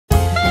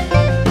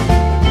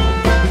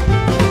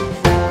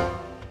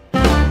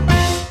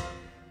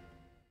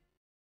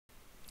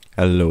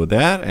Hello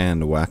there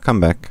and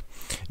welcome back.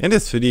 In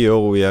this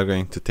video we are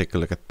going to take a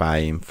look at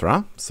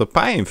PyInfra. So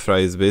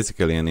PyInfra is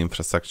basically an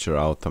infrastructure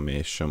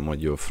automation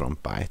module from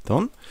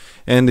Python,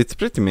 and it's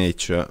pretty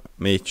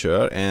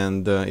mature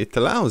and it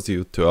allows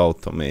you to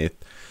automate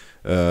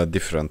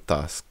different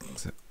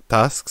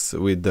tasks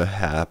with the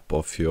help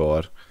of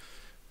your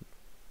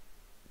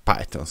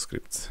Python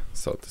scripts,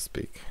 so to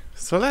speak.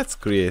 So let's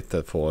create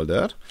a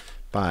folder,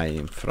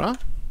 PyInfra,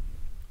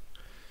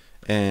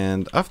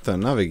 and after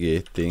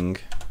navigating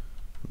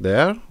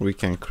there we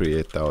can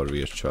create our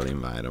virtual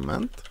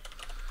environment,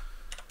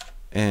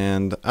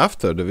 and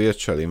after the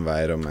virtual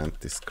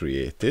environment is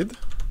created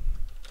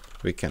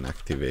we can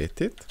activate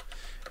it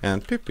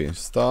and pip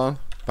install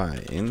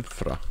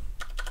PyInfra.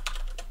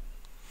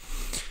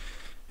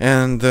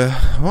 And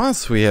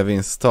once we have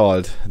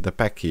installed the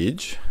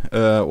package,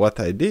 what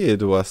I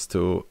did was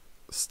to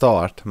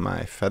start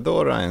my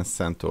Fedora and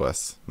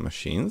CentOS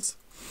machines,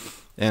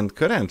 and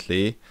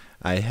currently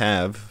I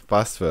have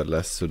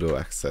passwordless sudo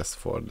access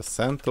for the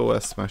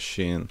CentOS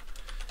machine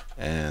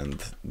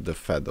and the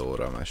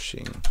Fedora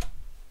machine.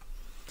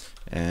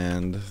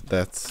 And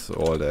that's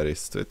all there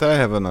is to it. I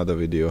have another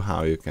video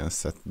how you can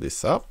set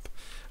this up,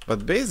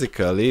 but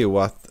basically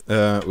what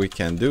we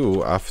can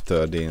do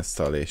after the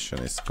installation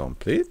is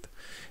complete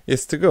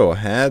is to go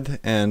ahead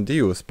and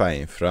use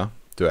PyInfra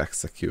to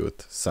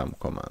execute some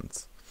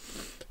commands.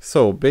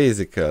 So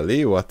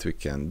basically what we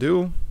can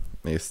do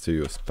is to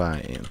use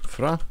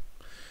PyInfra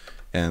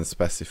and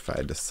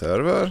specify the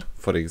server,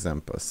 for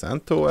example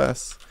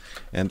CentOS,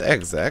 and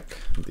exec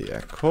the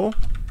echo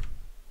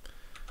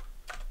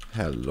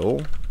hello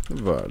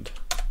world.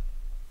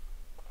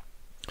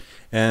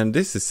 And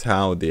this is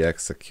how the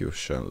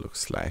execution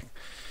looks like.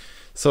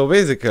 So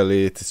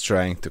basically it is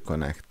trying to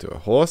connect to a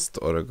host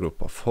or a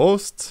group of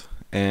hosts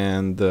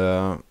and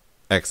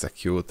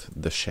execute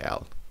the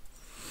shell.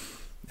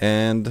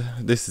 And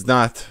this is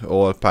not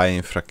all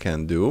PyInfra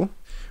can do.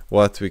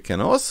 What we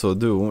can also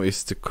do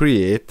is to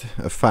create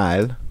a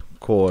file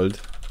called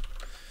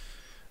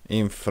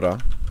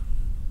infrastructure,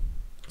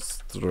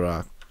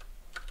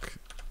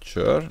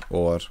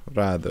 or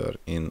rather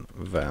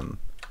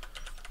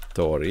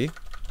inventory.py,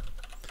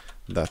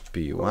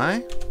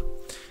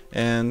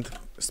 and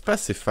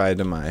specify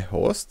my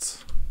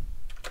hosts.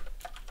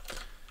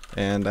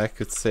 And I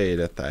could say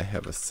that I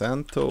have a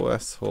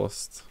CentOS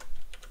host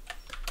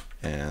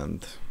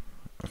and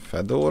a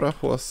Fedora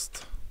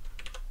host.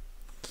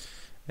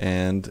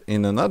 And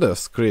in another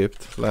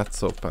script,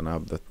 let's open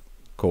up the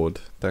code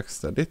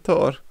text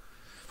editor.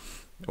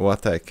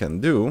 What I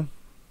can do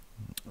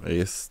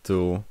is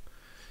to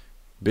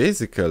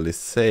basically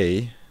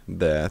say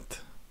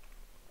that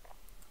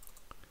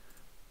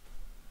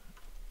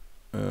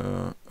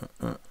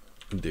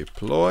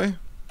deploy.py,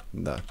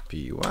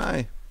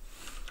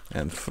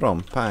 and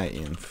from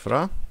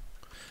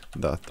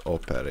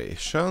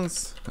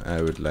PyInfra.operations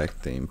I would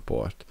like to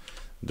import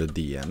the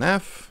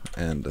DNF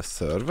and the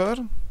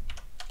server.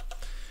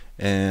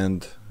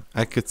 And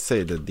I could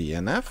say the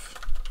DNF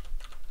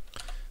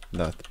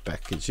dot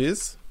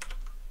packages,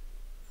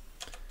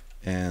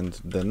 and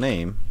the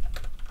name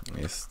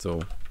is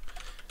to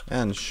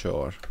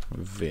ensure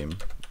Vim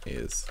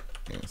is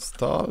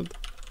installed,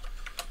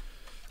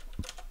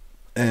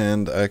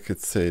 and I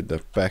could say the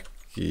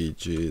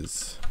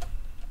packages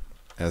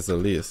as a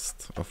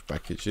list of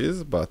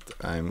packages, but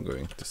I'm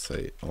going to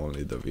say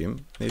only the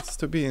Vim needs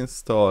to be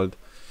installed,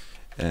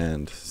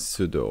 and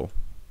sudo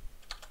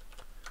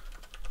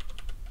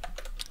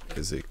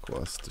is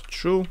equals to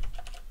true.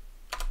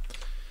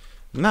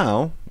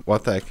 Now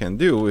what I can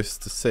do is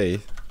to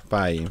say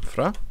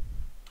PyInfra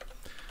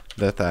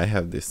that I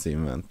have this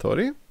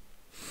inventory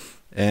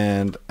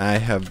and I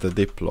have the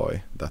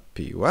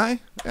deploy.py,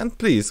 and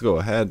please go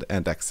ahead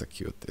and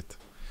execute it.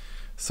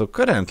 So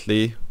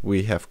currently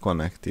we have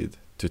connected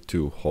to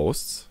two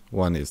hosts.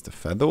 One is the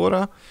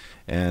Fedora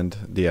and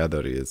the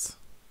other is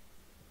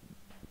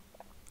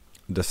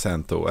the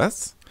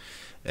CentOS,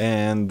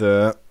 and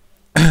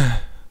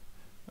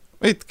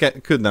it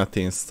could not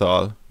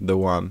install the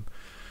one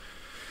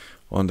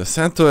on the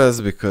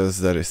CentOS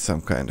because there is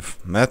some kind of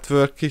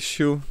network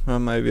issue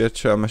on my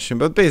virtual machine,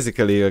 but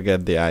basically you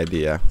get the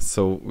idea.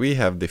 So we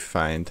have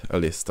defined a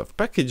list of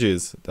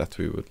packages that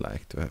we would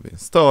like to have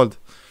installed,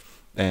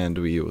 and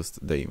we used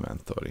the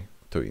inventory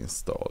to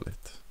install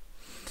it.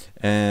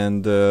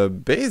 And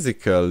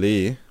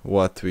basically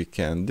what we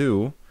can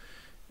do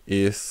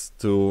is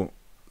to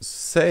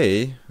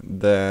say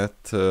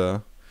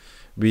that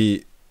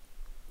we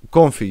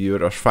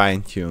configure or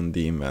fine-tune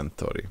the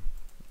inventory.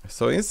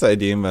 So inside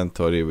the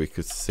inventory we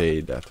could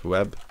say that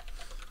web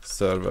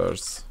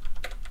servers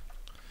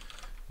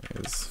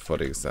is,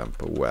 for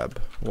example,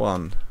 web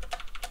 1,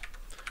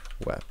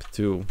 web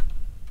 2,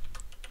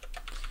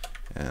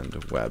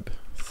 and web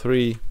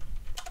 3,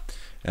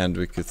 and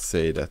we could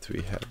say that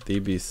we have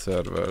DB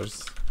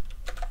servers,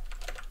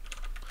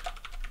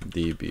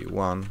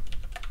 DB1,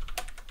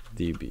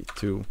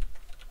 DB2,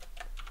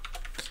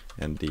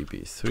 and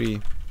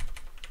DB3,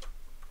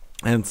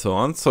 and so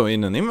on. So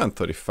in an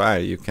inventory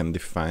file, you can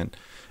define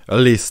a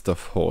list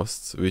of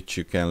hosts which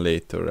you can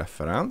later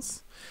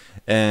reference.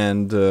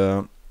 And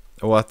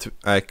what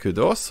I could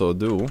also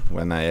do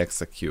when I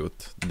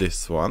execute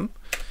this one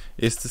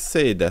is to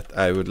say that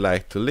I would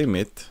like to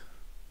limit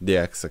the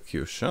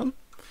execution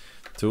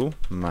to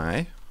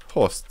my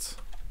hosts.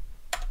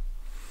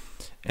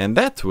 And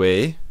that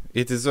way,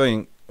 it is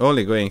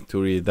only going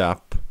to read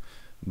up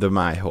the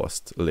my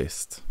host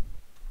list.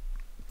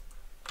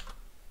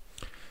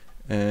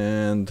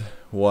 And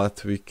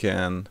what we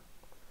can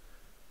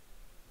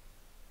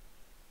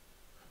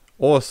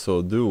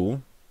also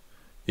do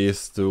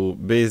is to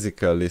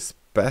basically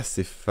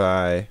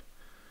specify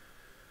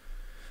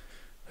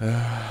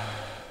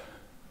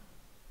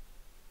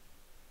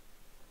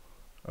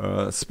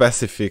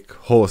specific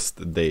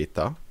host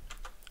data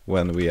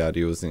when we are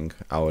using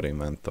our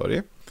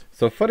inventory.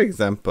 So for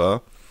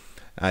example,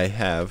 I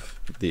have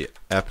the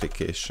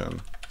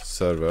application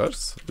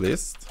servers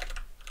list,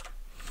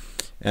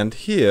 and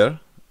here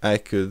I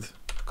could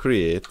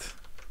create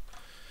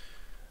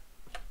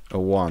a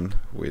one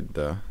with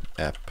the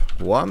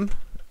app1,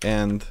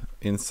 and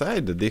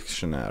inside the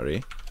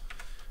dictionary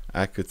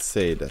I could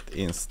say that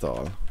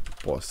install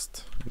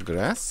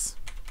Postgres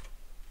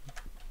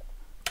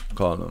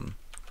column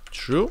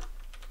true,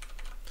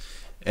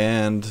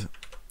 and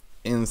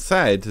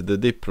inside the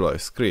deploy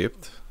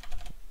script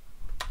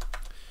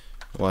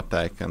what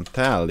I can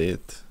tell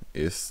it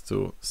is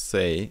to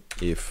say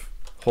if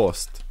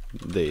host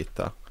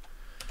data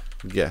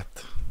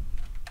get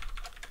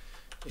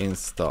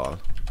install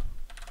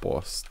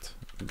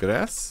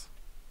Postgres,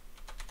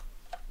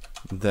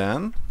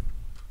 then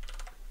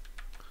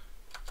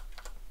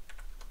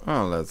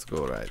let's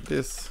go write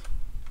this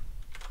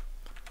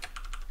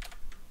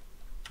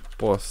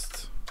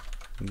Postgre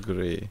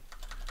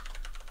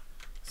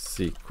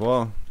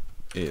SQL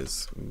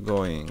is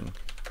going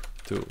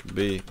to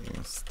be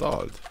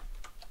installed.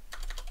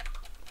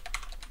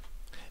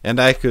 And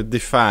I could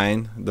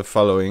define the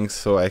following,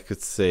 so I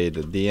could say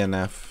the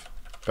DNF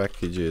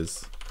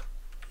packages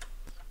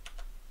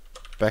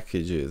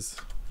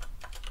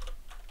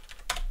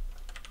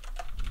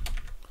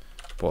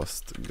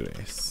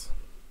Postgres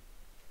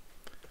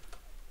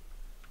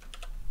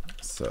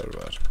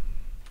server,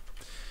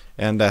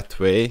 and that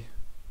way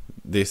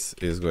this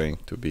is going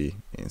to be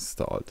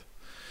installed.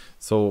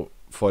 So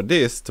for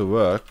this to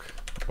work,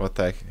 what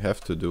I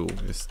have to do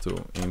is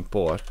to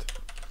import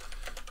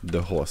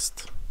the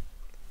host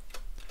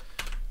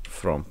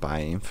from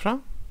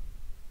PyInfra,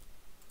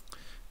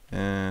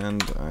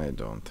 and I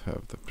don't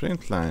have the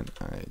print line,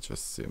 I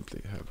just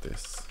simply have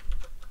this.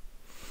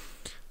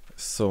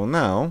 So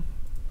now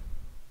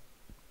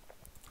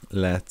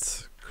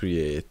let's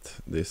create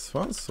this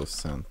one, so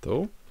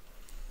CentOS,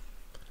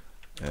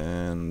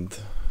 and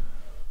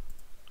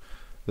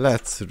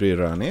let's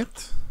rerun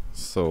it.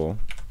 So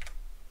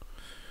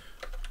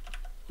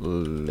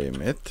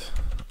limit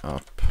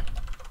up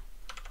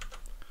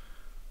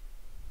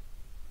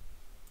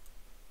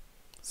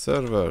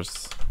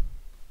servers,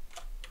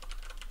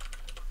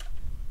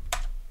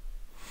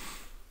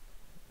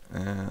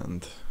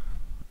 and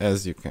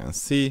as you can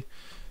see,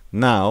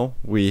 now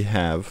we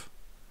have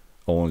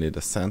only the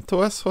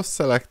CentOS host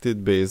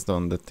selected based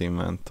on the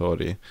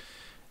inventory,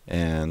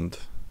 and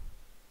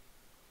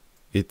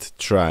it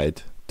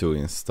tried to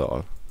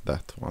install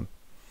that one.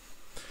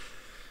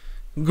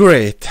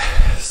 Great.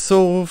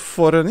 So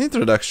for an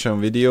introduction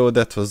video,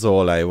 that was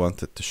all I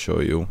wanted to show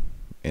you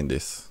in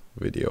this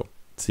video.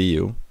 See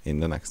you in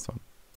the next one.